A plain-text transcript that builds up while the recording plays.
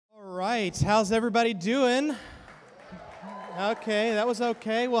right, how's everybody doing? Okay, that was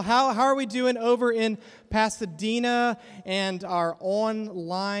okay. Well, how are we doing over in Pasadena and our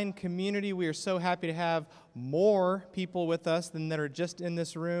online community? We are so happy to have more people with us than that are just in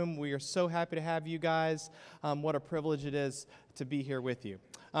this room. We are so happy to have you guys. What a privilege it is to be here with you.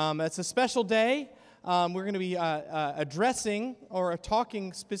 It's a special day. We're going to be addressing or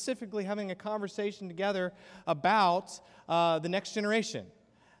talking specifically, having a conversation together about the next generation.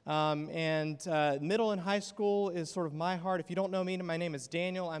 Middle and high school is sort of my heart. If you don't know me, my name is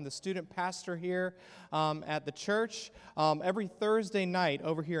Daniel. I'm the student pastor here at the church. Every Thursday night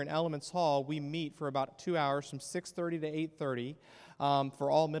over here in Elements Hall, we meet for about 2 hours from 6:30 to 8:30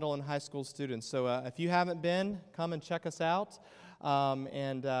 for all middle and high school students. So if you haven't been, come and check us out.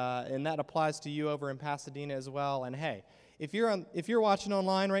 And that applies to you over in Pasadena as well. And hey, if you're watching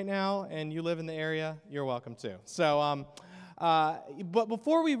online right now and you live in the area, you're welcome too. So. But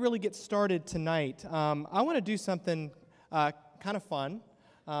before we really get started tonight, I want to do something kind of fun.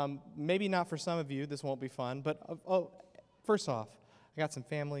 Maybe not for some of you, this won't be fun, but first off, I got some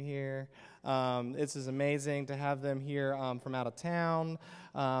family here. This is amazing to have them here from out of town.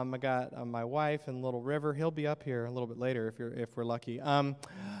 I got my wife and little River. He'll be up here a little bit later if we're lucky.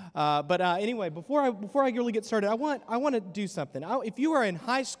 But anyway, before I really get started, I want to do something. If you are in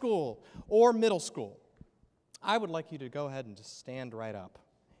high school or middle school, I would like you to go ahead and just stand right up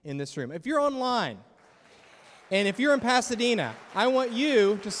in this room. If you're online, and if you're in Pasadena, I want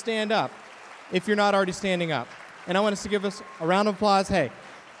you to stand up if you're not already standing up. And I want us to give us a round of applause. Hey,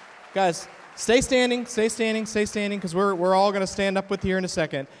 guys, stay standing, because we're all going to stand up with here in a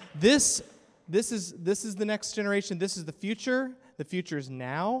second. This is the next generation. This is the future. The future is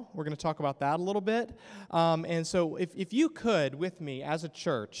now. We're going to talk about that a little bit. And so if you could, with me as a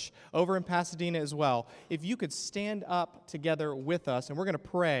church, over in Pasadena as well, if you could stand up together with us, and we're going to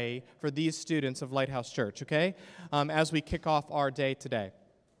pray for these students of Lighthouse Church, okay, as we kick off our day today.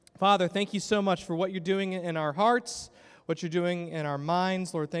 Father, thank you so much for what you're doing in our hearts, what you're doing in our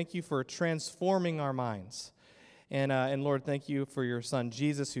minds. Lord, thank you for transforming our minds. And Lord, thank you for your Son,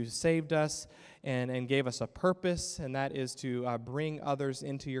 Jesus, who saved us and gave us a purpose, and that is to bring others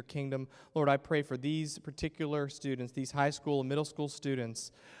into your kingdom. Lord, I pray for these particular students, these high school and middle school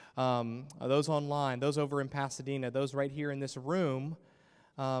students, those online, those over in Pasadena, those right here in this room.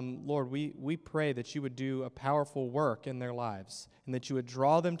 Lord, we pray that you would do a powerful work in their lives and that you would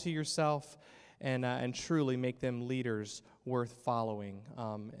draw them to yourself and truly make them leaders worth following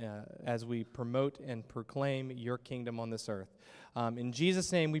as we promote and proclaim your kingdom on this earth. In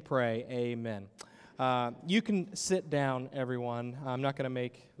Jesus' name we pray, amen. You can sit down, everyone. I'm not going to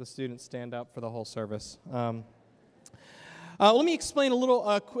make the students stand up for the whole service. Let me explain a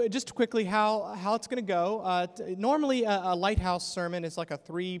little, just quickly, how it's going to go. Normally, a Lighthouse sermon is like a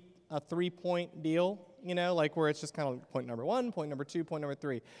three-point deal. You know, like where it's just kind of point number 1, point number 2, point number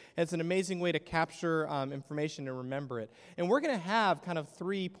 3. And it's an amazing way to capture information and remember it. And we're going to have kind of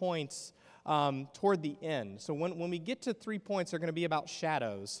 3 points toward the end. So when we get to 3 points, they're going to be about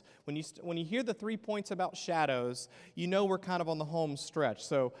shadows. When you hear the 3 points about shadows, you know we're kind of on the home stretch.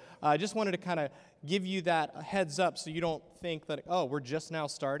 So I just wanted to kind of give you that heads up so you don't think that, oh, we're just now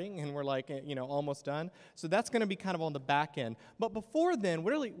starting and we're like, almost done. So that's going to be kind of on the back end. But before then,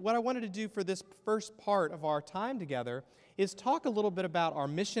 really what I wanted to do for this first part of our time together is talk a little bit about our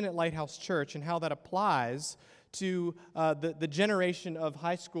mission at Lighthouse Church and how that applies to the generation of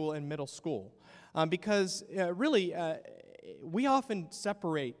high school and middle school. Because really, we often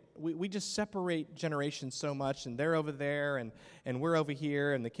separate. We just separate generations so much, and they're over there, and we're over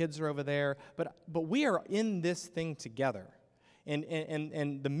here, and the kids are over there. But we are in this thing together.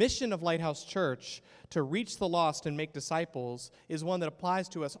 And the mission of Lighthouse Church to reach the lost and make disciples is one that applies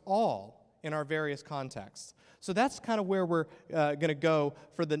to us all in our various contexts. So that's kind of where we're going to go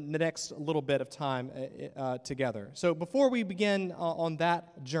for the next little bit of time together. So before we begin on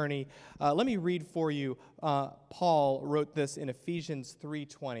that journey, let me read for you. Paul wrote this in Ephesians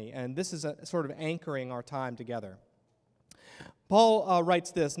 3:20, and this is sort of anchoring our time together. Paul writes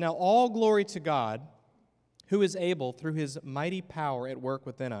this, "Now all glory to God, who is able, through his mighty power at work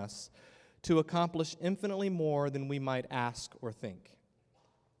within us, to accomplish infinitely more than we might ask or think."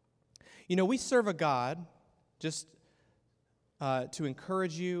 You know, we serve a God, just to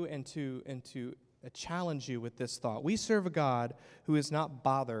encourage you and to challenge you with this thought. We serve a God who is not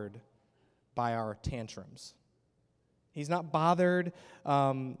bothered by our tantrums. He's not bothered,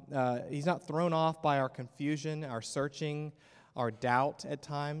 he's not thrown off by our confusion, our searching, our doubt at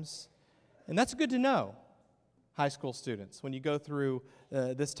times. And that's good to know, high school students, when you go through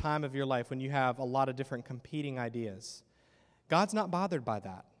this time of your life, when you have a lot of different competing ideas. God's not bothered by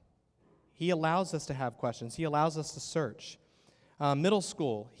that. He allows us to have questions. He allows us to search. Middle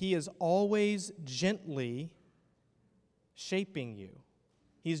school, He is always gently shaping you.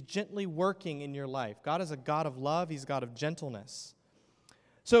 He's gently working in your life. God is a God of love. He's a God of gentleness.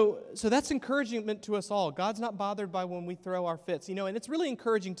 So that's encouragement to us all. God's not bothered by when we throw our fits. And it's really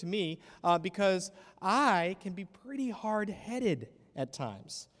encouraging to me because I can be pretty hard-headed at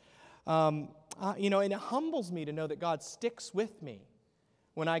times. And it humbles me to know that God sticks with me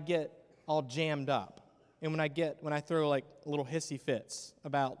when I get all jammed up and when I throw like little hissy fits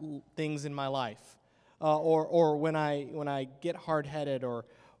about things in my life, or when I get hard-headed,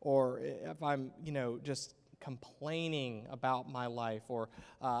 or if I'm just complaining about my life, or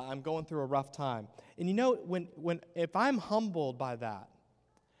I'm going through a rough time. And if I'm humbled by that,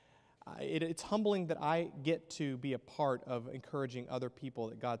 it's humbling that I get to be a part of encouraging other people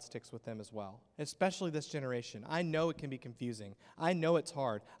that God sticks with them as well, especially this generation. I know it can be confusing. I know it's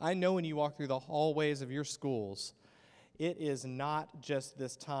hard. I know when you walk through the hallways of your schools, it is not just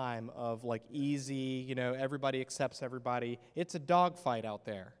this time of like easy, everybody accepts everybody. It's a dogfight out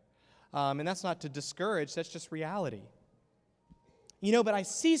there. And that's not to discourage, that's just reality. But I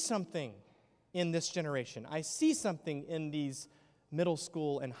see something in this generation. I see something in these middle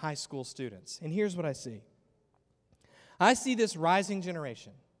school and high school students. And here's what I see. I see this rising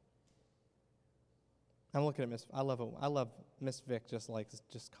generation. I'm looking at I love Miss Vic just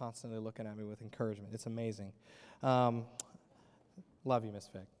constantly looking at me with encouragement. It's amazing. Love you, Miss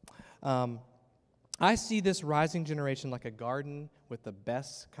Vic. I see this rising generation like a garden with the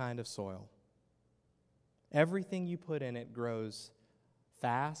best kind of soil. Everything you put in it grows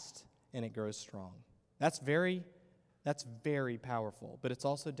fast and it grows strong. That's very powerful, but it's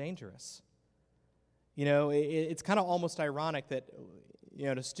also dangerous. It's kind of almost ironic that,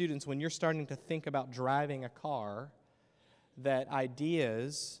 to students, when you're starting to think about driving a car, that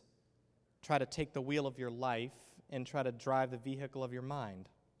ideas try to take the wheel of your life and try to drive the vehicle of your mind.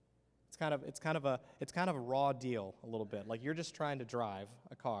 It's kind of a raw deal a little bit. Like you're just trying to drive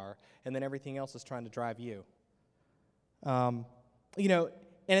a car, and then everything else is trying to drive you. And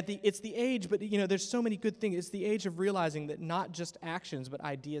it's the age, but there's so many good things. It's the age of realizing that not just actions, but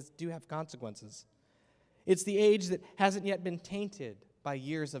ideas do have consequences. It's the age that hasn't yet been tainted by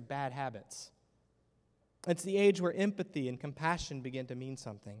years of bad habits. It's the age where empathy and compassion begin to mean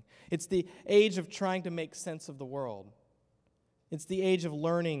something. It's the age of trying to make sense of the world. It's the age of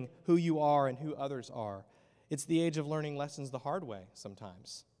learning who you are and who others are. It's the age of learning lessons the hard way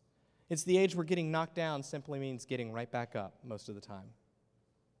sometimes. It's the age where getting knocked down simply means getting right back up most of the time.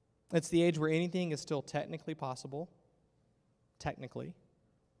 It's the age where anything is still technically possible. Technically.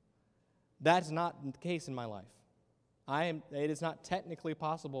 That's not the case in my life. It is not technically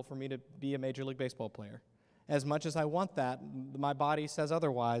possible for me to be a Major League Baseball player. As much as I want that, my body says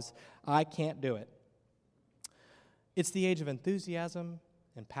otherwise. I can't do it. It's the age of enthusiasm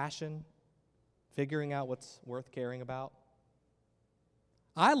and passion, figuring out what's worth caring about.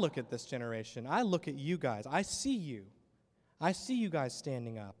 I look at this generation. I look at you guys. I see you. I see you guys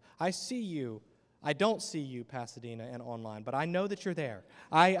standing up. I see you. I don't see you, Pasadena and online, but I know that you're there.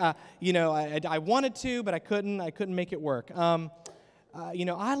 I wanted to, but I couldn't. I couldn't make it work. I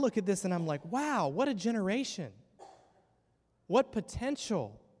look at this and I'm like, wow, what a generation. What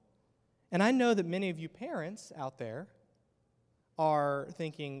potential. And I know that many of you parents out there are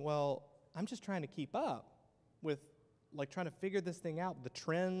thinking, well, I'm just trying to keep up with, trying to figure this thing out, the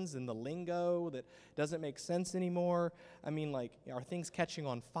trends and the lingo that doesn't make sense anymore. I mean, are things catching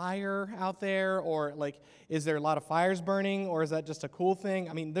on fire out there? Or, is there a lot of fires burning? Or is that just a cool thing?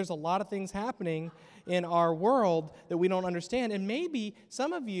 I mean, there's a lot of things happening in our world that we don't understand. And maybe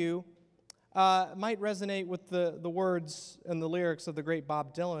some of you might resonate with the words and the lyrics of the great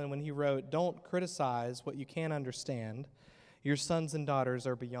Bob Dylan when he wrote, "Don't criticize what you can't understand. Your sons and daughters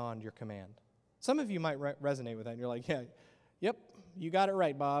are beyond your command." Some of you might resonate with that, and you're like, yeah, yep, you got it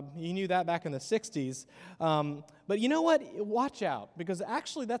right, Bob. You knew that back in the 60s. But you know what? Watch out, because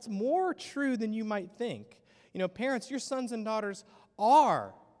actually that's more true than you might think. Parents, your sons and daughters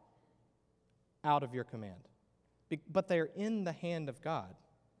are out of your command, but they're in the hand of God,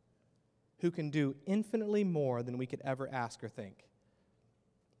 who can do infinitely more than we could ever ask or think.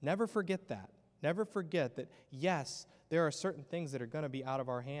 Never forget that. Never forget that, yes, there are certain things that are going to be out of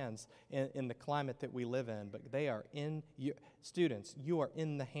our hands in the climate that we live in, but they are in you. Students, you are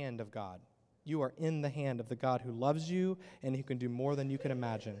in the hand of God. You are in the hand of the God who loves you and who can do more than you can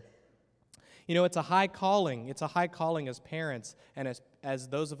imagine. It's a high calling. It's a high calling as parents and as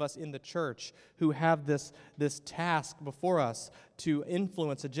those of us in the church who have this task before us to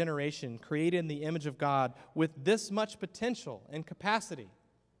influence a generation created in the image of God with this much potential and capacity.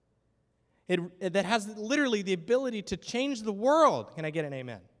 that has literally the ability to change the world. Can I get an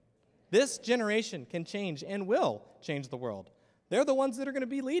amen? This generation can change and will change the world. They're the ones that are going to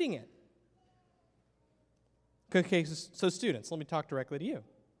be leading it. Okay, so students, let me talk directly to you.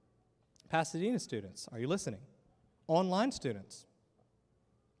 Pasadena students, are you listening? Online students,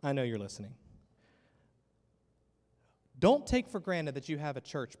 I know you're listening. Don't take for granted that you have a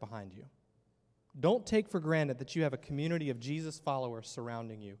church behind you. Don't take for granted that you have a community of Jesus followers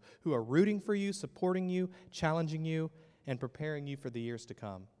surrounding you who are rooting for you, supporting you, challenging you, and preparing you for the years to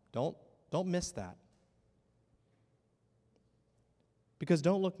come. Don't miss that. Because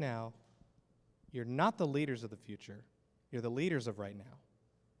don't look now. You're not the leaders of the future. You're the leaders of right now.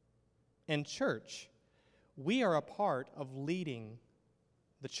 And church, we are a part of leading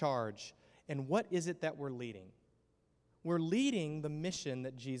the charge. And what is it that we're leading? We're leading the mission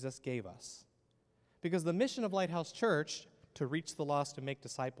that Jesus gave us. Because the mission of Lighthouse Church, to reach the lost and make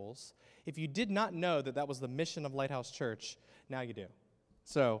disciples, if you did not know that that was the mission of Lighthouse Church, now you do.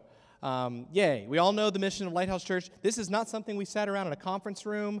 So, yay. We all know the mission of Lighthouse Church. This is not something we sat around in a conference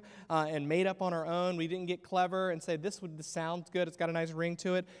room and made up on our own. We didn't get clever and say, this sounds good, it's got a nice ring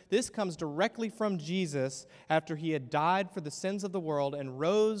to it. This comes directly from Jesus after he had died for the sins of the world and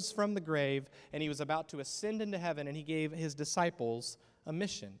rose from the grave, and he was about to ascend into heaven, and he gave his disciples a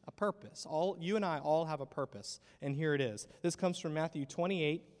mission, a purpose. You and I all have a purpose, and here it is. This comes from Matthew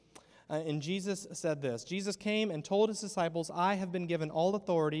 28. And Jesus said this, Jesus came and told his disciples, I have been given all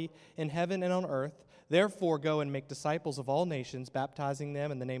authority in heaven and on earth. Therefore, go and make disciples of all nations, baptizing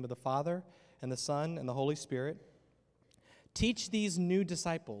them in the name of the Father and the Son and the Holy Spirit. Teach these new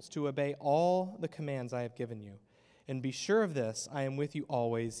disciples to obey all the commands I have given you. And be sure of this, I am with you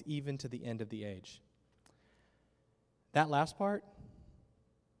always, even to the end of the age. That last part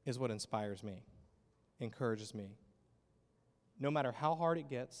is what inspires me, encourages me. No matter how hard it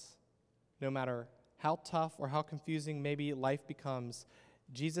gets, no matter how tough or how confusing maybe life becomes,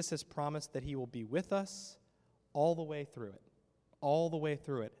 Jesus has promised that he will be with us all the way through it. All the way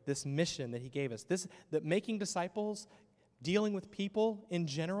through it. This mission that he gave us. That making disciples, dealing with people in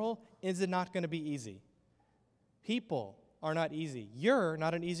general, is not going to be easy. People are not easy. You're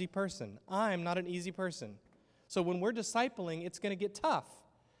not an easy person. I'm not an easy person. So when we're discipling, it's going to get tough.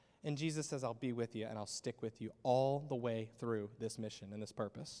 And Jesus says, I'll be with you and I'll stick with you all the way through this mission and this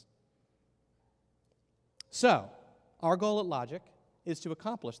purpose. So, our goal at Logic is to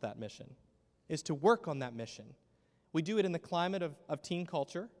accomplish that mission, is to work on that mission. We do it in the climate of teen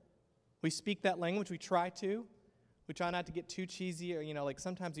culture. We speak that language. We try to. We try not to get too cheesy, or, like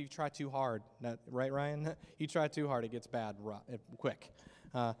sometimes you try too hard. Right, Ryan? You try too hard, it gets bad quick.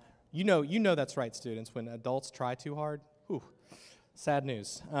 You know that's right, students. When adults try too hard, whew, sad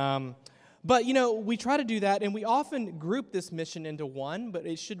news. But, we try to do that, and we often group this mission into one, but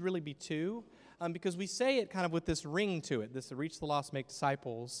it should really be two. Because we say it kind of with this ring to it, this reach the lost, make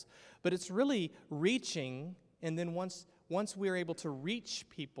disciples, but it's really reaching, and then once we're able to reach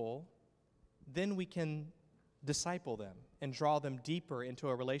people, then we can disciple them and draw them deeper into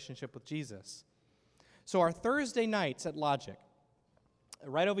a relationship with Jesus. So our Thursday nights at Logic,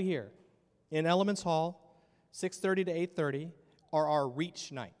 right over here in Elements Hall, 6:30 to 8:30, are our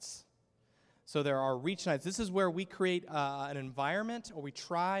reach nights. So there are reach nights. This is where we create an environment, or we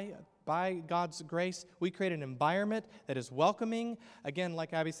try, by God's grace, we create an environment that is welcoming. Again,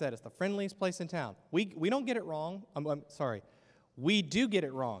 like Abby said, it's the friendliest place in town. We don't get it wrong. I'm sorry. We do get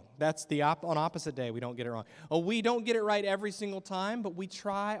it wrong. That's on opposite day, we don't get it wrong. We don't get it right every single time, but we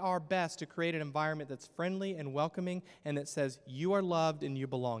try our best to create an environment that's friendly and welcoming and that says, you are loved and you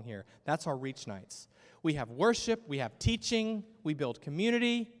belong here. That's our reach nights. We have worship, we have teaching, we build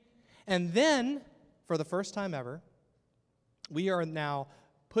community. And then, for the first time ever, we are now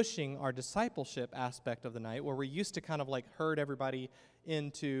pushing our discipleship aspect of the night, where we used to kind of like herd everybody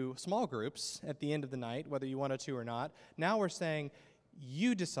into small groups at the end of the night, whether you wanted to or not. Now we're saying,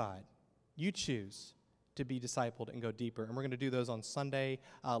 you decide, you choose to be discipled and go deeper. And we're going to do those on Sunday,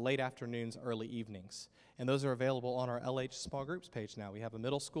 late afternoons, early evenings. And those are available on our LH small groups page now. We have a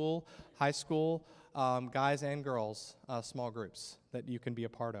middle school, high school, guys and girls small groups that you can be a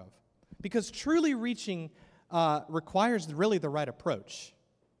part of. Because truly reaching requires really the right approach.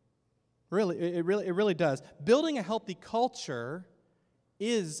 Really, it really does. Building a healthy culture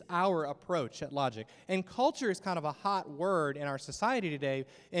is our approach at Logic. And culture is kind of a hot word in our society today,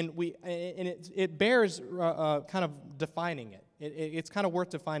 and it bears kind of defining it. It's kind of worth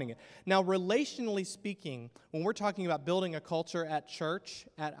defining it. Now, relationally speaking, when we're talking about building a culture at church,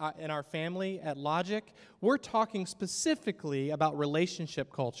 in our family, at Logic, we're talking specifically about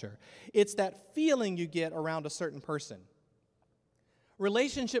relationship culture. It's that feeling you get around a certain person.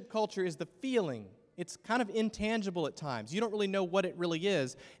 Relationship culture is the feeling. It's kind of intangible at times. You don't really know what it really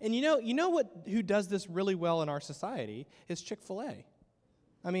is. And you know who does this really well in our society is Chick-fil-A.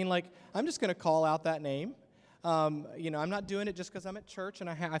 I mean, like, I'm just going to call out that name. I'm not doing it just because I'm at church and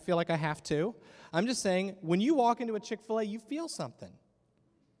I feel like I have to. I'm just saying, when you walk into a Chick-fil-A, you feel something.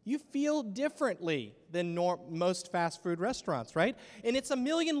 You feel differently than most fast food restaurants, right? And it's a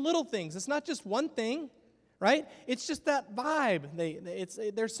million little things. It's not just one thing, right? It's just that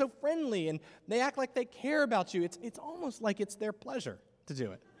vibe. They're so friendly, and they act like they care about you. It's almost like it's their pleasure to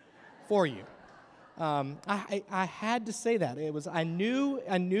do it for you. I had to say that. I knew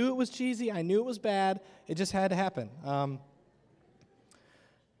it was cheesy. I knew it was bad. It just had to happen.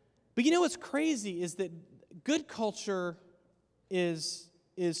 But you know what's crazy is that good culture is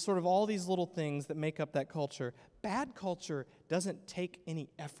sort of all these little things that make up that culture. Bad culture doesn't take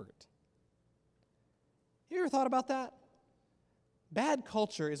any effort. You ever thought about that? Bad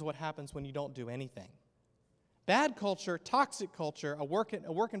culture is what happens when you don't do anything. Bad culture, toxic culture, a work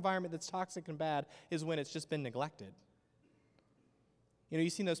environment that's toxic and bad is when it's just been neglected.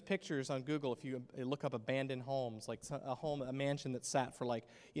 You've seen those pictures on Google if you look up abandoned homes, like a mansion that sat for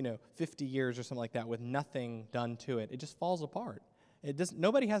 50 years or something like that with nothing done to it. It just falls apart.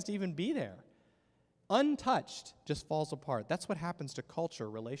 Nobody has to even be there. Untouched, just falls apart. That's what happens to culture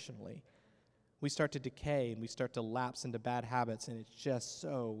relationally. We start to decay and we start to lapse into bad habits, and it's just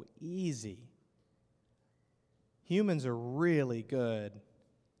so easy. Humans are really good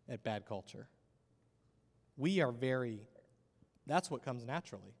at bad culture. That's what comes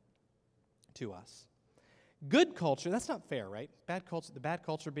naturally to us. Good culture, that's not fair, right? Bad culture, the bad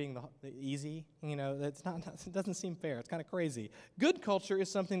culture being the easy, it doesn't seem fair. It's kind of crazy. Good culture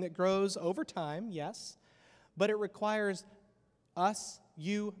is something that grows over time, yes, but it requires us,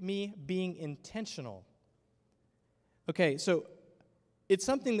 you, me, being intentional. Okay, so it's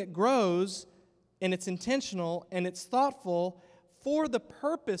something that grows, and it's intentional, and it's thoughtful for the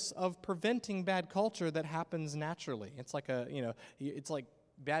purpose of preventing bad culture that happens naturally. It's like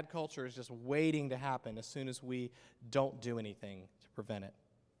bad culture is just waiting to happen as soon as we don't do anything to prevent it.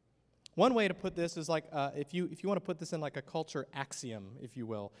 One way to put this is if you want to put this in like a culture axiom, if you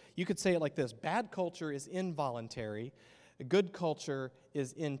will, you could say it like this: bad culture is involuntary, good culture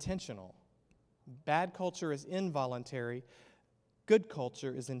is intentional. Bad culture is involuntary, good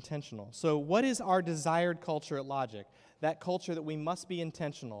culture is intentional. So what is our desired culture at Logic? That culture that we must be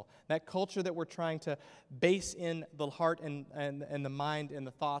intentional. That culture that we're trying to base in the heart and the mind and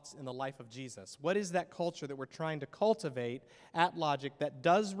the thoughts and the life of Jesus. What is that culture that we're trying to cultivate at Logic that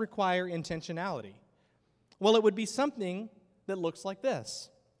does require intentionality? Well, it would be something that looks like this.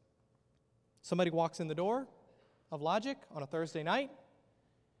 Somebody walks in the door of Logic on a Thursday night,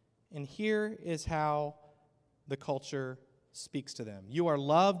 and here is how the culture speaks to them. You are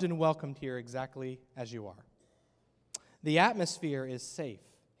loved and welcomed here exactly as you are. The atmosphere is safe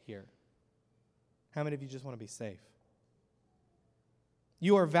here. How many of you just want to be safe?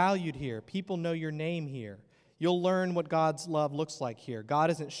 You are valued here. People know your name here. You'll learn what God's love looks like here.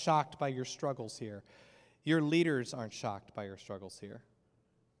 God isn't shocked by your struggles here. Your leaders aren't shocked by your struggles here.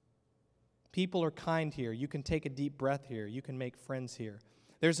 People are kind here. You can take a deep breath here. You can make friends here.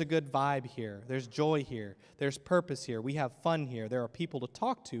 There's a good vibe here. There's joy here. There's purpose here. We have fun here. There are people to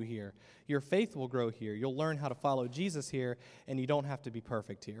talk to here. Your faith will grow here. You'll learn how to follow Jesus here, and you don't have to be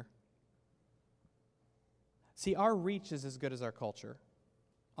perfect here. See, our reach is as good as our culture.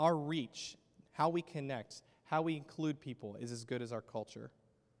 Our reach, how we connect, how we include people is as good as our culture.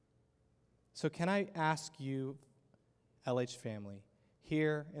 So can I ask you, LH family,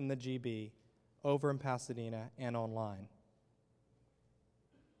 here in the GB, over in Pasadena, and online,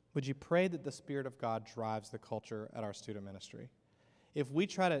 would you pray that the Spirit of God drives the culture at our student ministry? If we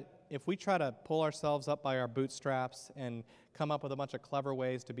try to pull ourselves up by our bootstraps and come up with a bunch of clever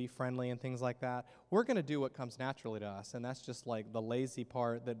ways to be friendly and things like that, we're going to do what comes naturally to us, and that's just like the lazy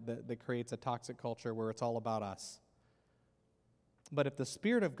part that creates a toxic culture where it's all about us. But if the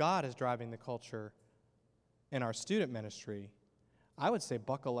Spirit of God is driving the culture in our student ministry, I would say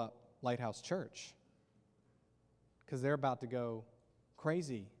buckle up, Lighthouse Church, because they're about to go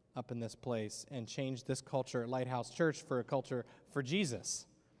crazy up in this place and change this culture at Lighthouse Church for a culture for Jesus.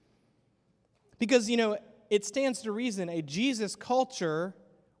 Because, it stands to reason a Jesus culture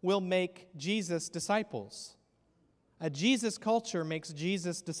will make Jesus disciples. A Jesus culture makes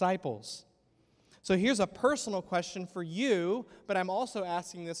Jesus disciples. So here's a personal question for you, but I'm also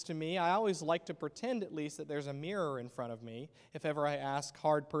asking this to me. I always like to pretend at least that there's a mirror in front of me if ever I ask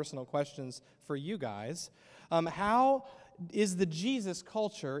hard personal questions for you guys. How is the Jesus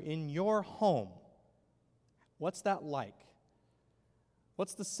culture in your home? What's that like?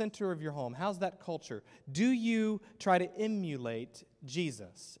 What's the center of your home? How's that culture? Do you try to emulate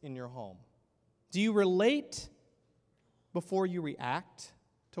Jesus in your home? Do you relate before you react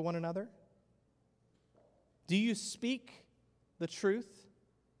to one another? Do you speak the truth,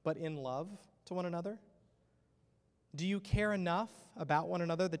 but in love to one another? Do you care enough about one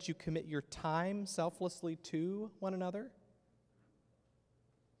another that you commit your time selflessly to one another?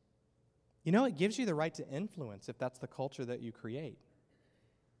 You know, it gives you the right to influence if that's the culture that you create.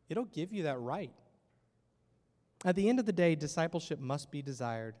 It'll give you that right. At the end of the day, discipleship must be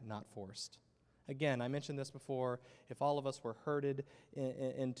desired, not forced. Again, I mentioned this before. If all of us were herded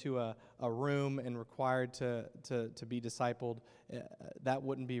into a room and required to be discipled, that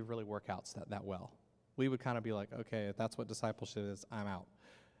wouldn't be really workouts that well. We would kind of be like, okay, if that's what discipleship is, I'm out.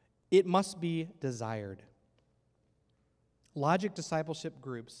 It must be desired. Logic discipleship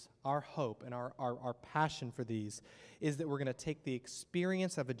groups, our hope and our passion for these is that we're going to take the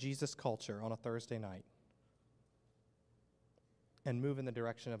experience of a Jesus culture on a Thursday night and move in the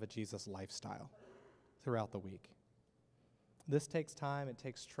direction of a Jesus lifestyle throughout the week. This takes time, it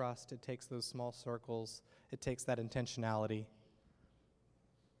takes trust, it takes those small circles, it takes that intentionality.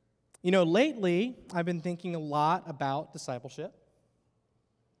 You know, lately, I've been thinking a lot about discipleship.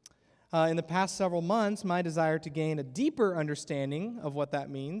 In the past several months, my desire to gain a deeper understanding of what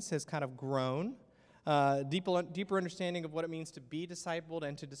that means has kind of grown. Deeper understanding of what it means to be discipled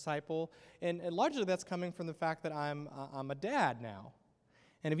and to disciple. And largely that's coming from the fact that I'm a dad now.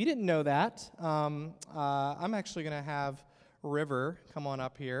 And if you didn't know that, I'm actually going to have River come on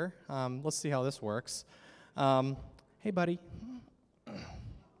up here. Let's see how this works. Hey, buddy.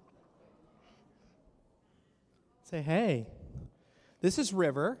 Say hey. This is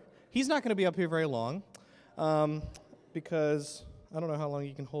River. He's not going to be up here very long because I don't know how long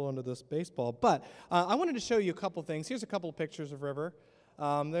you can hold onto this baseball. But I wanted to show you a couple things. Here's a couple of pictures of River.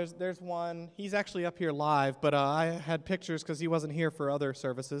 There's one. He's actually up here live, but I had pictures because he wasn't here for other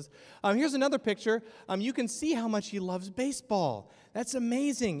services. Here's another picture. You can see how much he loves baseball. That's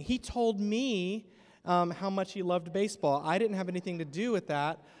amazing. He told me how much he loved baseball. I didn't have anything to do with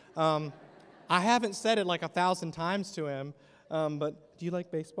that. I haven't said it like 1,000 times to him, but do you like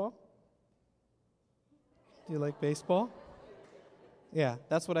baseball? Do you like baseball? Yeah,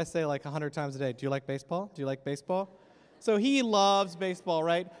 that's what I say like 100 times a day. Do you like baseball? Do you like baseball? So he loves baseball,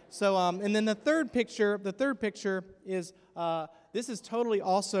 right? So, and then the third picture is, this is totally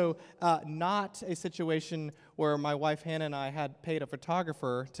also not a situation where my wife Hannah and I had paid a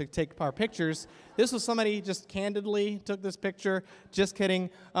photographer to take our pictures. This was somebody just candidly took this picture. Just kidding.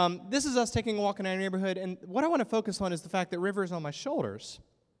 This is us taking a walk in our neighborhood, and what I want to focus on is the fact that River is on my shoulders.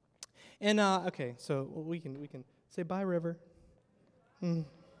 And okay, so we can say bye, River.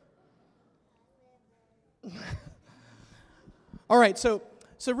 All right, so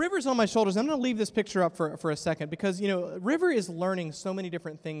River's on my shoulders. I'm going to leave this picture up for a second because, you know, River is learning so many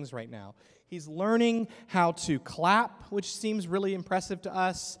different things right now. He's learning how to clap, which seems really impressive to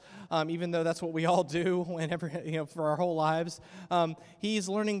us, even though that's what we all do whenever, you know, for our whole lives. He's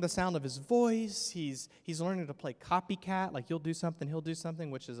learning the sound of his voice. He's learning to play copycat, like you'll do something, he'll do something,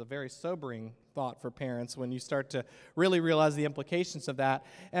 which is a very sobering thought for parents when you start to really realize the implications of that.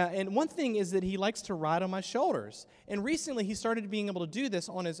 And one thing is that he likes to ride on my shoulders. And recently he started being able to do this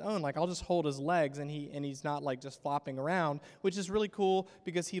on his own. Like I'll just hold his legs and he's not like just flopping around, which is really cool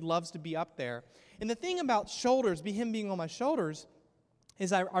because he loves to be up there. And the thing about shoulders, him being on my shoulders,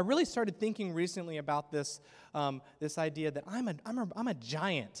 is I really started thinking recently about this idea that I'm a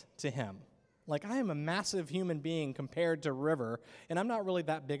giant to him. Like I am a massive human being compared to River, and I'm not really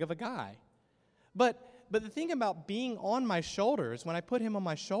that big of a guy. But the thing about being on my shoulders, when I put him on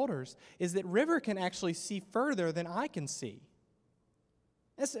my shoulders, is that River can actually see further than I can see.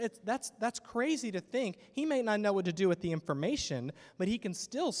 That's crazy to think. He may not know what to do with the information, but he can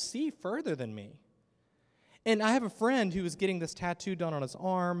still see further than me. And I have a friend who was getting this tattoo done on his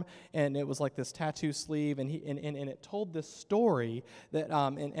arm, and it was like this tattoo sleeve, and it told this story that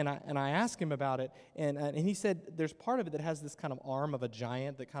and I asked him about it, and he said there's part of it that has this kind of arm of a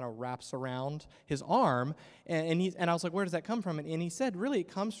giant that kind of wraps around his arm, and I was like, where does that come from? And he said really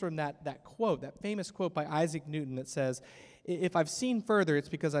it comes from that quote, that famous quote by Isaac Newton that says, if I've seen further, it's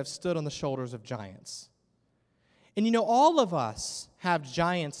because I've stood on the shoulders of giants. And you know, all of us have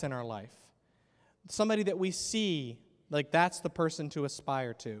giants in our life. Somebody that we see, like that's the person to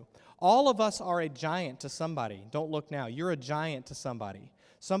aspire to. All of us are a giant to somebody. Don't look now. You're a giant to somebody.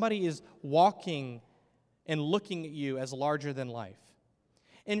 Somebody is walking and looking at you as larger than life.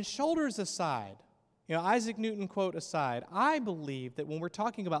 And shoulders aside, you know, Isaac Newton quote aside, I believe that when we're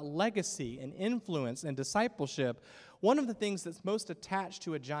talking about legacy and influence and discipleship, one of the things that's most attached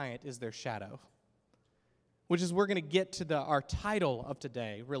to a giant is their shadow, which is we're going to get to our title of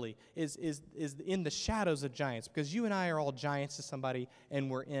today, really, is in the shadows of giants, because you and I are all giants to somebody, and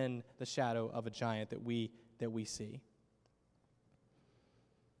we're in the shadow of a giant that we see.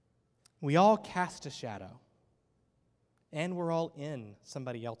 We all cast a shadow, and we're all in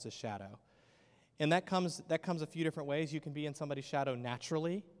somebody else's shadow. And that comes a few different ways. You can be in somebody's shadow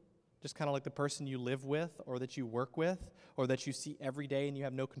naturally, just kind of like the person you live with or that you work with or that you see every day and you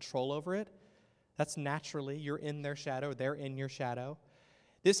have no control over it. That's naturally. You're in their shadow. They're in your shadow.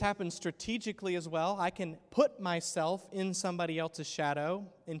 This happens strategically as well. I can put myself in somebody else's shadow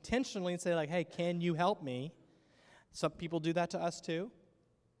intentionally and say, like, hey, can you help me? Some people do that to us too.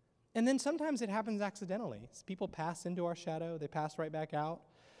 And then sometimes it happens accidentally. People pass into our shadow. They pass right back out.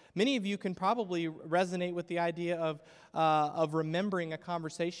 Many of you can probably resonate with the idea of remembering a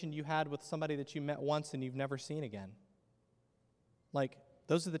conversation you had with somebody that you met once and you've never seen again. Like,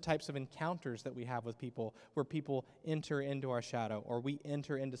 those are the types of encounters that we have with people, where people enter into our shadow, or we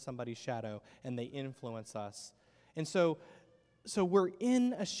enter into somebody's shadow and they influence us. And so we're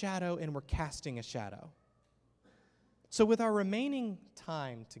in a shadow and we're casting a shadow. So with our remaining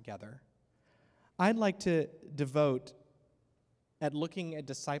time together, I'd like to devote at looking at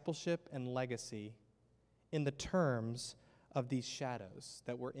discipleship and legacy in the terms of these shadows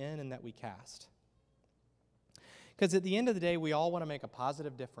that we're in and that we cast. Because at the end of the day, we all want to make a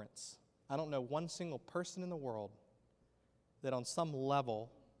positive difference. I don't know one single person in the world that on some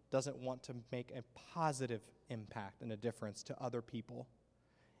level doesn't want to make a positive impact and a difference to other people.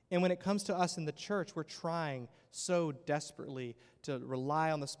 And when it comes to us in the church, we're trying so desperately to rely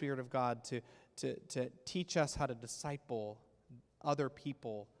on the Spirit of God to teach us how to disciple other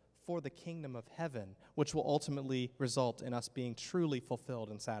people for the kingdom of heaven, which will ultimately result in us being truly fulfilled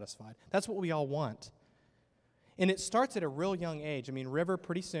and satisfied. That's what we all want. And it starts at a real young age. I mean, River,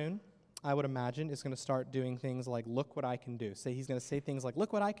 pretty soon, I would imagine, is going to start doing things like, look what I can do. He's going to say things like,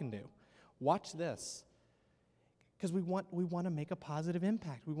 look what I can do. Watch this. Because we want to make a positive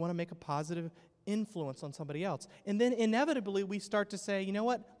impact. We want to make a positive influence on somebody else. And then inevitably we start to say, you know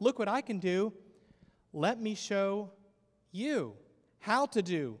what? Look what I can do. Let me show you how to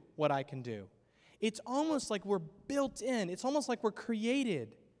do what I can do. It's almost like we're built in. It's almost like we're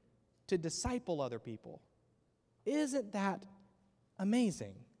created to disciple other people. Isn't that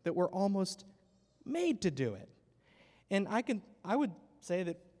amazing that we're almost made to do it? And I would say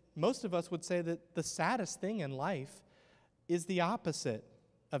that most of us would say that the saddest thing in life is the opposite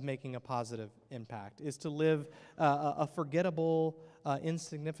of making a positive impact, is to live a forgettable,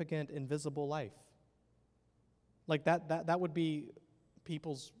 insignificant, invisible life. Like that would be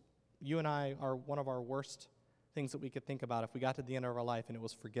you and I are one of our worst things that we could think about if we got to the end of our life and it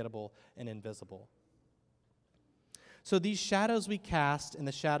was forgettable and invisible. So these shadows we cast and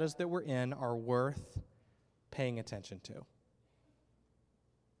the shadows that we're in are worth paying attention to.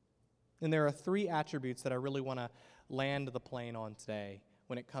 And there are 3 attributes that I really want to land the plane on today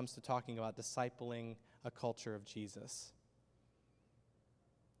when it comes to talking about discipling a culture of Jesus.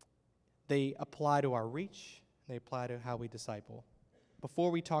 They apply to our reach. They apply to how we disciple.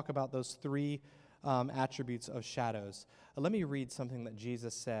 Before we talk about those 3 attributes of shadows, let me read something that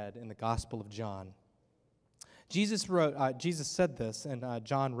Jesus said in the Gospel of John. Jesus said this, and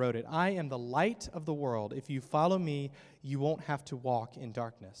John wrote it. I am the light of the world. If you follow me, you won't have to walk in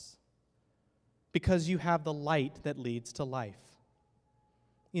darkness, because you have the light that leads to life.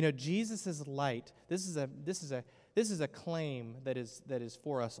 You know, Jesus' light. This is a claim that is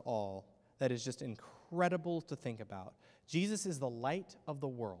for us all. That is just incredible to think about. Jesus is the light of the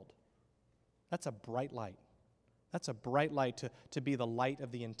world. That's a bright light. That's a bright light to be the light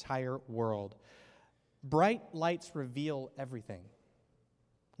of the entire world. Bright lights reveal everything.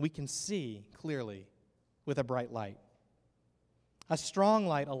 We can see clearly with a bright light. A strong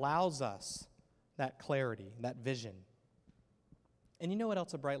light allows us that clarity, that vision. And you know what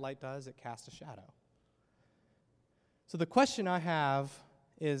else a bright light does? It casts a shadow. So the question I have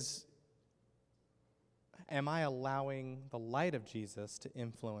is, am I allowing the light of Jesus to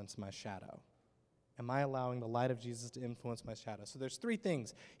influence my shadow? Am I allowing the light of Jesus to influence my shadow? So there's 3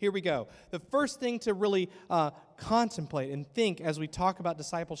 things. Here we go. The first thing to really contemplate and think as we talk about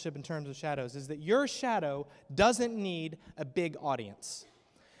discipleship in terms of shadows is that your shadow doesn't need a big audience.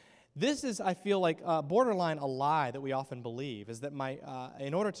 This is, I feel like, borderline a lie that we often believe, is that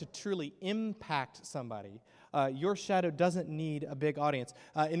in order to truly impact somebody, your shadow doesn't need a big audience.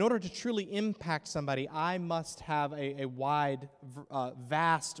 In order to truly impact somebody, I must have a wide,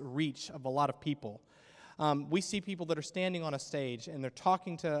 vast reach of a lot of people. We see people that are standing on a stage and they're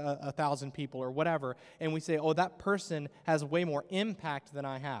talking to 1,000 people or whatever, and we say, oh, that person has way more impact than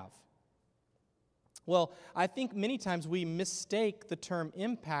I have. Well, I think many times we mistake the term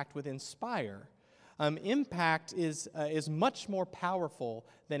impact with inspire. Impact is much more powerful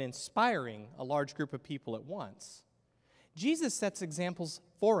than inspiring a large group of people at once. Jesus sets examples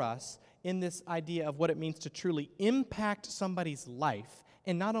for us in this idea of what it means to truly impact somebody's life,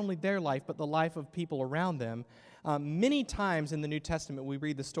 and not only their life, but the life of people around them. Many times in the New Testament, we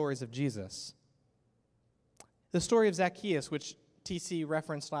read the stories of Jesus. The story of Zacchaeus, which TC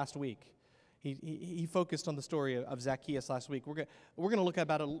referenced last week. He focused on the story of Zacchaeus last week. We're going to look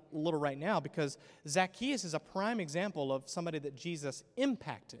about it a little right now, because Zacchaeus is a prime example of somebody that Jesus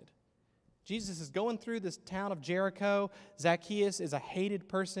impacted. Jesus is going through this town of Jericho. Zacchaeus is a hated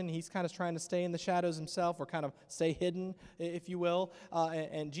person. He's kind of trying to stay in the shadows himself, or kind of stay hidden, if you will.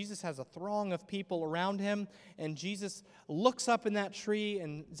 And Jesus has a throng of people around him. And Jesus looks up in that tree,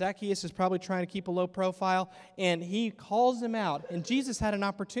 and Zacchaeus is probably trying to keep a low profile. And he calls him out. And Jesus had an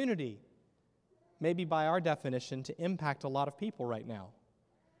opportunity, maybe by our definition, to impact a lot of people right now.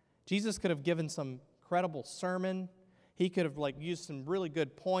 Jesus could have given some credible sermon. He could have used some really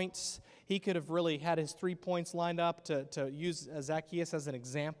good points. He could have really had his 3 points lined up to use Zacchaeus as an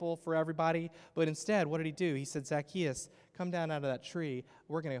example for everybody. But instead, what did he do? He said, Zacchaeus, come down out of that tree.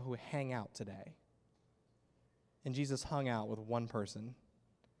 We're going to go hang out today. And Jesus hung out with one person.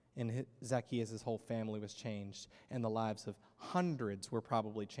 And Zacchaeus' whole family was changed, and the lives of hundreds were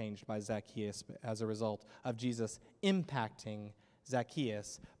probably changed by Zacchaeus as a result of Jesus impacting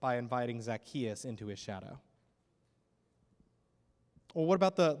Zacchaeus by inviting Zacchaeus into his shadow. Well, what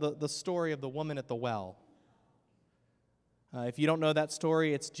about the story of the woman at the well? If you don't know that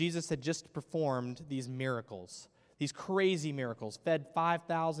story, it's Jesus had just performed these miracles, these crazy miracles, fed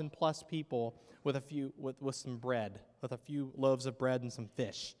 5,000 plus people with some bread, with a few loaves of bread and some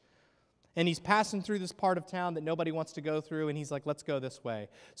fish. And he's passing through this part of town that nobody wants to go through, and he's like, let's go this way.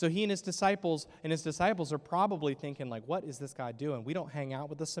 So he and his disciples are probably thinking, what is this guy doing? We don't hang out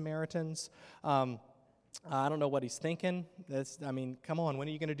with the Samaritans. I don't know what he's thinking. Come on, when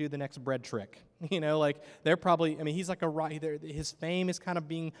are you going to do the next bread trick? They're probably, he's like his fame is kind of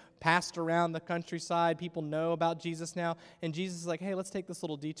being passed around the countryside. People know about Jesus now. And Jesus is like, hey, let's take this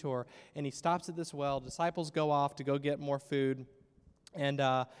little detour. And he stops at this well. Disciples go off to go get more food. And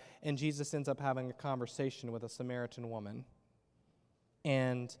Jesus ends up having a conversation with a Samaritan woman.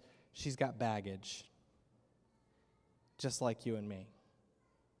 And she's got baggage, just like you and me.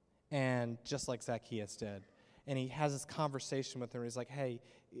 And just like Zacchaeus did. And he has this conversation with her. He's like, hey,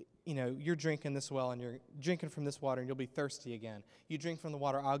 you're drinking this well, and you're drinking from this water, and you'll be thirsty again. You drink from the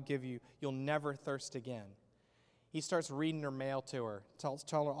water I'll give you, you'll never thirst again. He starts reading her mail to her,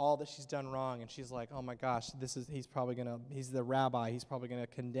 telling her all that she's done wrong, and she's like, oh my gosh, he's the rabbi, he's probably going to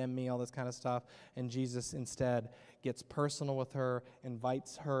condemn me, all this kind of stuff. And Jesus instead gets personal with her,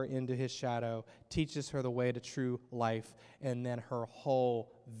 invites her into his shadow, teaches her the way to true life, and then her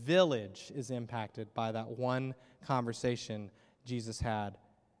whole village is impacted by that one conversation Jesus had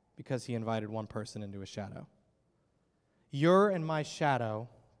because he invited one person into his shadow. Your and my shadow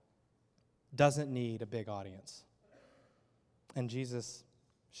doesn't need a big audience. And Jesus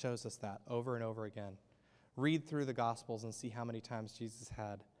shows us that over and over again. Read through the Gospels and see how many times Jesus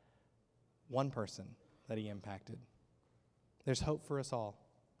had one person that he impacted. There's hope for us all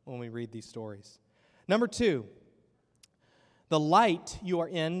when we read these stories. Number 2, the light you are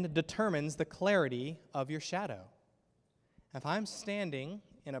in determines the clarity of your shadow. If I'm standing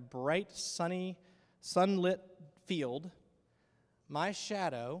in a bright, sunny, sunlit field, my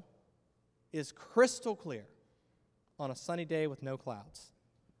shadow is crystal clear on a sunny day with no clouds.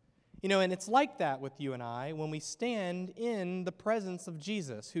 And it's like that with you and I when we stand in the presence of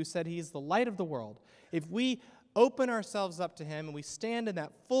Jesus, who said he's the light of the world. If we open ourselves up to him and we stand in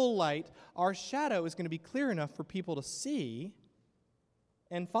that full light, our shadow is going to be clear enough for people to see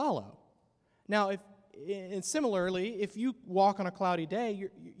and follow. Now, similarly, if you walk on a cloudy day,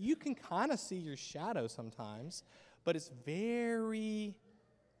 you can kind of see your shadow sometimes, but it's very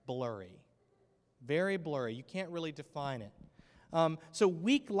blurry. Very blurry. You can't really define it. So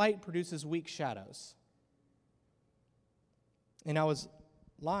weak light produces weak shadows. And I was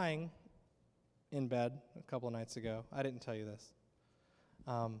lying in bed a couple of nights ago. I didn't tell you this.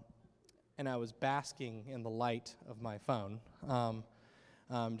 And I was basking in the light of my phone,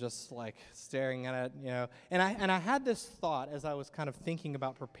 just staring at it, And I had this thought as I was kind of thinking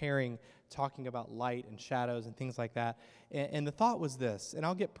about preparing, talking about light and shadows and things like that. And the thought was this, and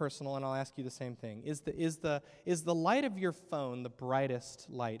I'll get personal and I'll ask you the same thing. Is the light of your phone the brightest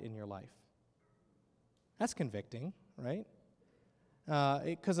light in your life? That's convicting, right?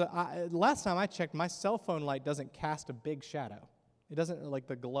 Because last time I checked, my cell phone light doesn't cast a big shadow. It doesn't, like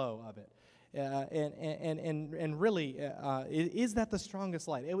the glow of it. And really, is that the strongest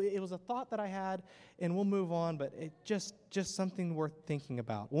light? It was a thought that I had, and we'll move on, but it just something worth thinking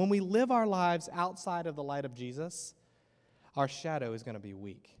about. When we live our lives outside of the light of Jesus, our shadow is going to be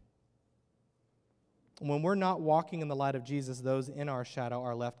weak. When we're not walking in the light of Jesus, those in our shadow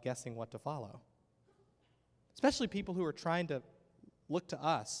are left guessing what to follow. Especially people who are trying to look to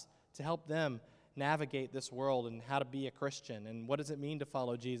us to help them navigate this world and how to be a Christian and what does it mean to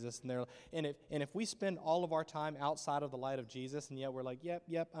follow Jesus. And if we spend all of our time outside of the light of Jesus, and yet we're like,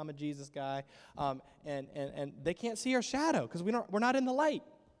 yep, I'm a Jesus guy, and they can't see our shadow because we're not in the light.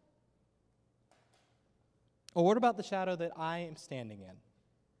 Or what about the shadow that I am standing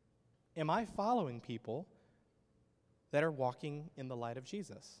in? Am I following people that are walking in the light of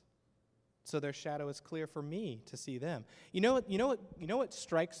Jesus, so their shadow is clear for me to see them? You know what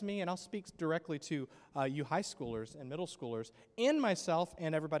strikes me, and I'll speak directly to you high schoolers and middle schoolers, and myself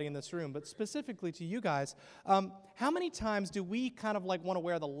and everybody in this room, but specifically to you guys. How many times do we kind of like want to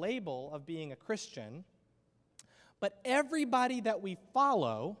wear the label of being a Christian, but everybody that we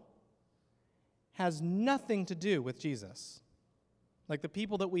follow has nothing to do with Jesus? Like the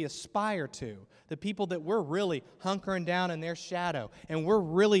people that we aspire to, the people that we're really hunkering down in their shadow, and we're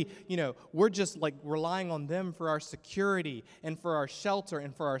really, we're just like relying on them for our security and for our shelter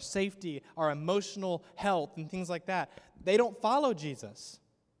and for our safety, our emotional health and things like that. They don't follow Jesus.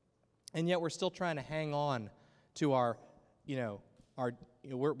 And yet we're still trying to hang on to we're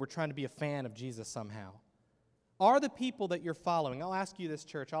trying to be a fan of Jesus somehow. Are the people that you're following, I'll ask you this,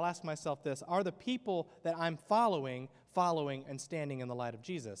 church, I'll ask myself this, are the people that I'm following and standing in the light of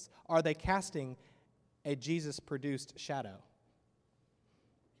Jesus? Are they casting a Jesus-produced shadow?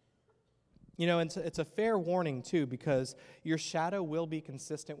 It's a fair warning, too, because your shadow will be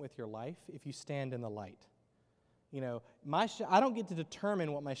consistent with your life if you stand in the light. I don't get to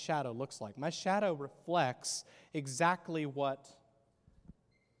determine what my shadow looks like. My shadow reflects exactly what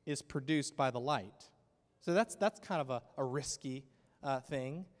is produced by the light. So that's kind of a risky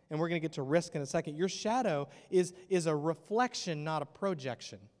thing, and we're going to get to risk in a second. Your shadow is a reflection, not a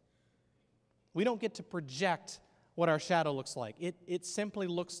projection. We don't get to project what our shadow looks like. It simply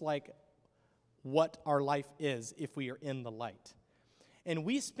looks like what our life is if we are in the light. And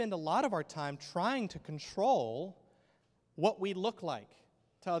we spend a lot of our time trying to control what we look like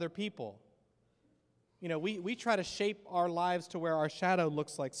to other people. We try to shape our lives to where our shadow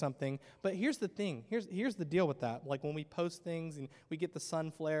looks like something. But here's the thing. Here's the deal with that. Like when we post things and we get the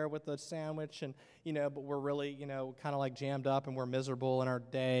sun flare with the sandwich and, but we're really, kind of like jammed up and we're miserable in our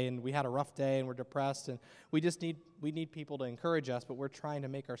day and we had a rough day and we're depressed and we need people to encourage us, but we're trying to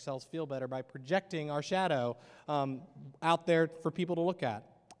make ourselves feel better by projecting our shadow out there for people to look at.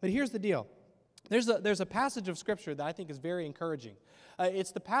 But here's the deal. There's a passage of Scripture that I think is very encouraging.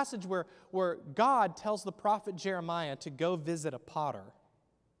 It's the passage where God tells the prophet Jeremiah to go visit a potter.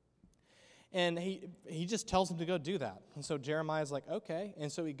 And he just tells him to go do that. And so Jeremiah's like, okay.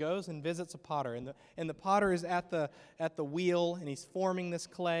 And so he goes and visits a potter. And the potter is at the wheel, and he's forming this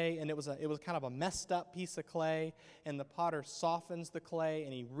clay. And it was kind of a messed up piece of clay. And the potter softens the clay,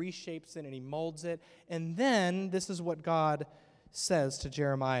 and he reshapes it, and he molds it. And then this is what God says to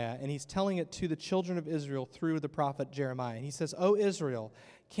Jeremiah, and he's telling it to the children of Israel through the prophet Jeremiah. And he says, "O Israel,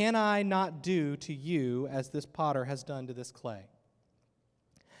 can I not do to you as this potter has done to this clay?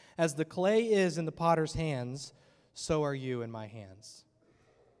 As the clay is in the potter's hands, so are you in my hands."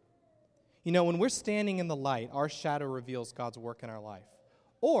 When we're standing in the light, our shadow reveals God's work in our life.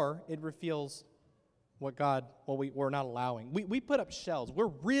 Or it reveals what we're not allowing. We put up shells. We're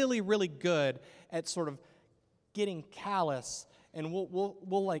really, really good at sort of getting callous, and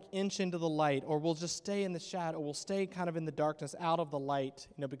we'll like inch into the light, or we'll just stay in the shadow. We'll stay kind of in the darkness, out of the light,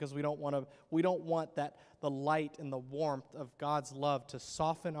 because we don't want that the light and the warmth of God's love to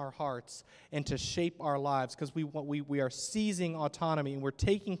soften our hearts and to shape our lives, because we are seizing autonomy and we're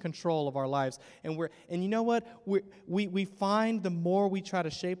taking control of our lives. And you know what? We find the more we try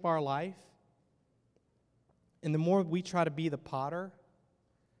to shape our life, and the more we try to be the potter,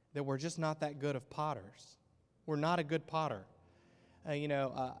 that we're just not that good of potters. We're not a good potter.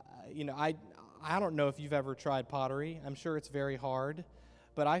 I don't know if you've ever tried pottery. I'm sure it's very hard.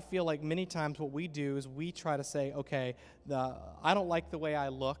 But I feel like many times what we do is we try to say, okay, I don't like the way I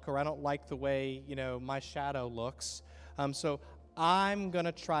look, or I don't like the way, my shadow looks. So I'm going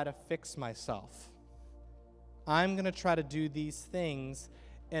to try to fix myself. I'm going to try to do these things.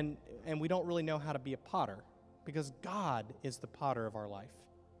 And we don't really know how to be a potter, because God is the potter of our life.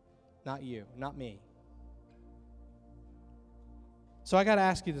 Not you, not me. So I got to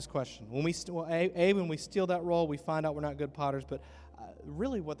ask you this question. When we when we steal that role, we find out we're not good potters, but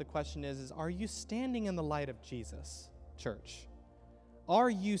really what the question is are you standing in the light of Jesus, church? Are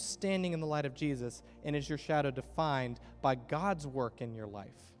you standing in the light of Jesus, and is your shadow defined by God's work in your life?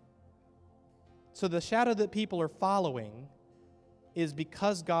 So the shadow that people are following is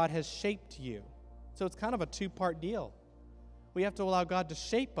because God has shaped you. So it's kind of a two-part deal. We have to allow God to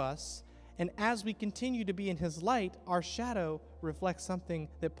shape us, and as we continue to be in His light, our shadow reflects something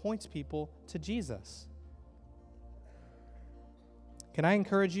that points people to Jesus. Can I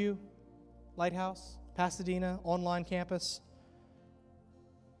encourage you, Lighthouse, Pasadena, online campus,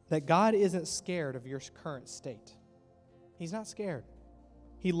 that God isn't scared of your current state. He's not scared.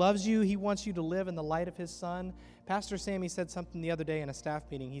 He loves you. He wants you to live in the light of His Son. Pastor Sammy said something the other day in a staff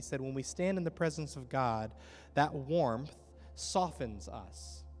meeting. He said, when we stand in the presence of God, that warmth softens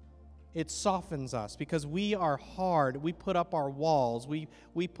us. It softens us because we are hard. We put up our walls. We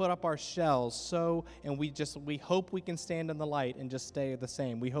put up our shells. And we hope we can stand in the light and just stay the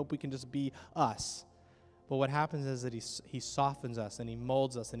same. We hope we can just be us. But what happens is that he softens us and He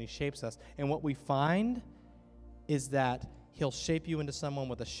molds us and He shapes us. And what we find is that He'll shape you into someone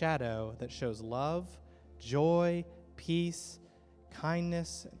with a shadow that shows love, joy, peace,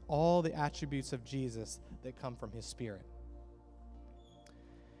 kindness, and all the attributes of Jesus that come from His Spirit.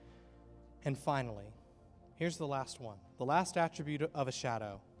 And finally, here's the last one. The last attribute of a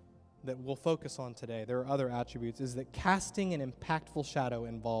shadow that we'll focus on today, there are other attributes, is that casting an impactful shadow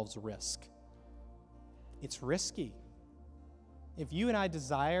involves risk. It's risky. If I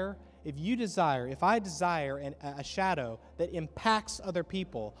desire a shadow that impacts other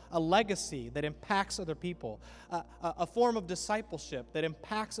people, a legacy that impacts other people, a form of discipleship that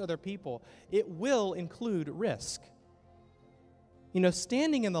impacts other people, it will include risk.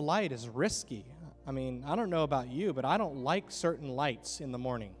 Standing in the light is risky. I mean, I don't know about you, but I don't like certain lights in the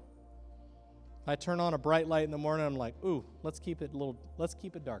morning. I turn on a bright light in the morning, I'm like, ooh, let's keep it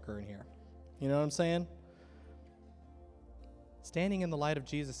darker in here. You know what I'm saying? Standing in the light of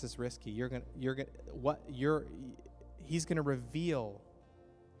Jesus is risky. He's going to reveal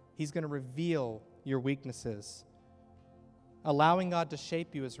your weaknesses. Allowing God to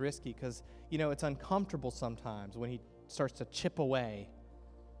shape you is risky because, it's uncomfortable sometimes when He starts to chip away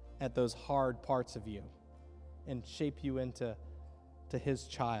at those hard parts of you and shape you into His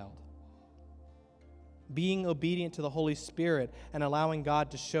child. Being obedient to the Holy Spirit and allowing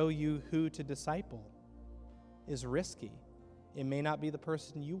God to show you who to disciple is risky. It may not be the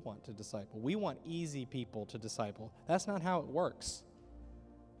person you want to disciple. We want easy people to disciple. That's not how it works.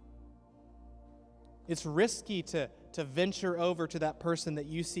 It's risky to venture over to that person that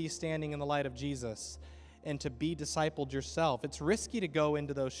you see standing in the light of Jesus and to be discipled yourself. It's risky to go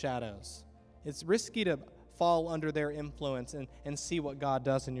into those shadows. It's risky to fall under their influence and see what God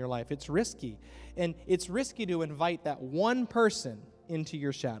does in your life. It's risky. And it's risky to invite that one person into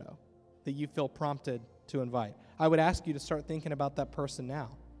your shadow that you feel prompted to invite. I would ask you to start thinking about that person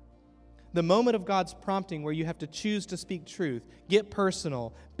now. The moment of God's prompting where you have to choose to speak truth, get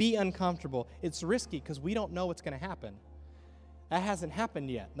personal, be uncomfortable, it's risky because we don't know what's going to happen. That hasn't happened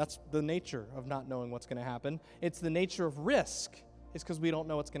yet. That's the nature of not knowing what's going to happen. It's the nature of risk. It's because we don't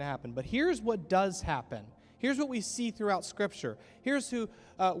know what's going to happen. But here's what does happen. Here's what we see throughout Scripture. Here's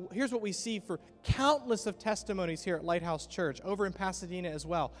what we see for countless of testimonies here at Lighthouse Church, over in Pasadena as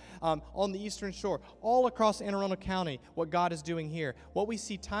well, on the Eastern Shore, all across Anne Arundel County, what God is doing here. What we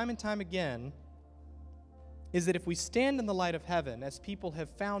see time and time again is that if we stand in the light of heaven, as people have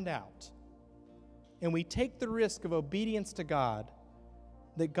found out, and we take the risk of obedience to God,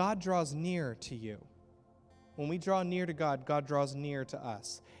 that God draws near to you. When we draw near to God, God draws near to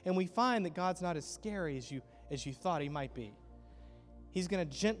us. And we find that God's not as scary as you thought He might be. He's going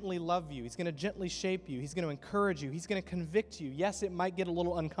to gently love you. He's going to gently shape you. He's going to encourage you. He's going to convict you. Yes, it might get a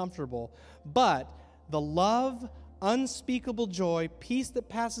little uncomfortable, but the love, unspeakable joy, peace that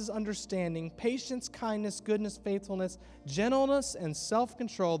passes understanding, patience, kindness, goodness, faithfulness, gentleness, and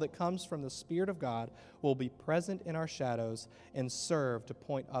self-control that comes from the Spirit of God will be present in our shadows and serve to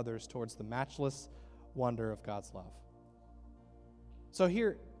point others towards the matchless wonder of God's love. So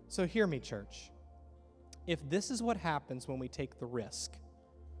hear me, church. If this is what happens when we take the risk,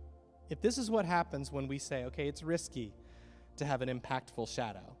 if this is what happens when we say, okay, it's risky to have an impactful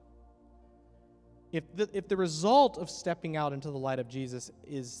shadow, if the result of stepping out into the light of Jesus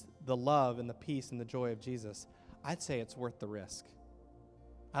is the love and the peace and the joy of Jesus, I'd say it's worth the risk.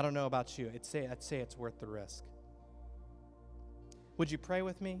 I don't know about you. I'd say it's worth the risk. Would you pray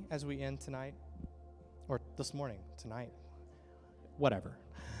with me as we end tonight? Or this morning, tonight, whatever.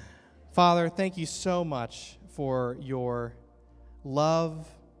 Father, thank you so much for your love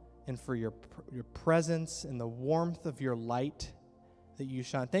and for your presence and the warmth of your light that you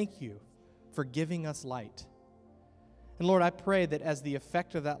shine. Thank you for giving us light. And Lord, I pray that as the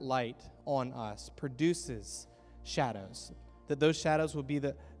effect of that light on us produces shadows, that those shadows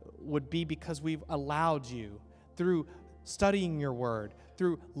would be because we've allowed you, through studying your word,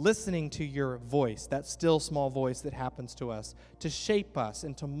 through listening to your voice, that still small voice that happens to us, to shape us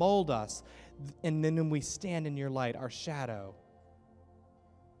and to mold us. And then when we stand in your light, our shadow,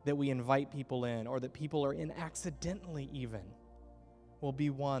 that we invite people in, or that people are in accidentally even, will be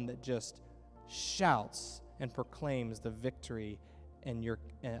one that just shouts and proclaims the victory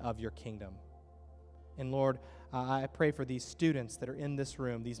of your kingdom. And Lord, I pray for these students that are in this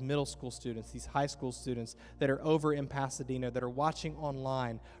room, these middle school students, these high school students that are over in Pasadena, that are watching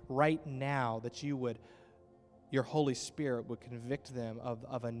online right now, that your Holy Spirit would convict them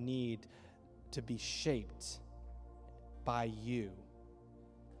of a need to be shaped by you,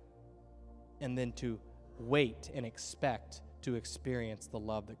 and then to wait and expect to experience the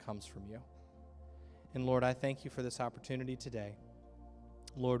love that comes from you. And Lord, I thank you for this opportunity today.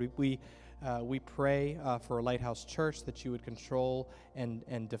 Lord, we pray for Lighthouse Church that you would control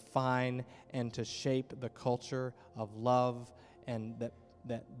and define and to shape the culture of love, and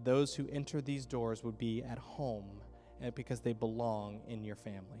that those who enter these doors would be at home because they belong in your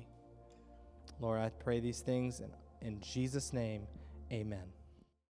family. Lord, I pray these things in Jesus' name, amen.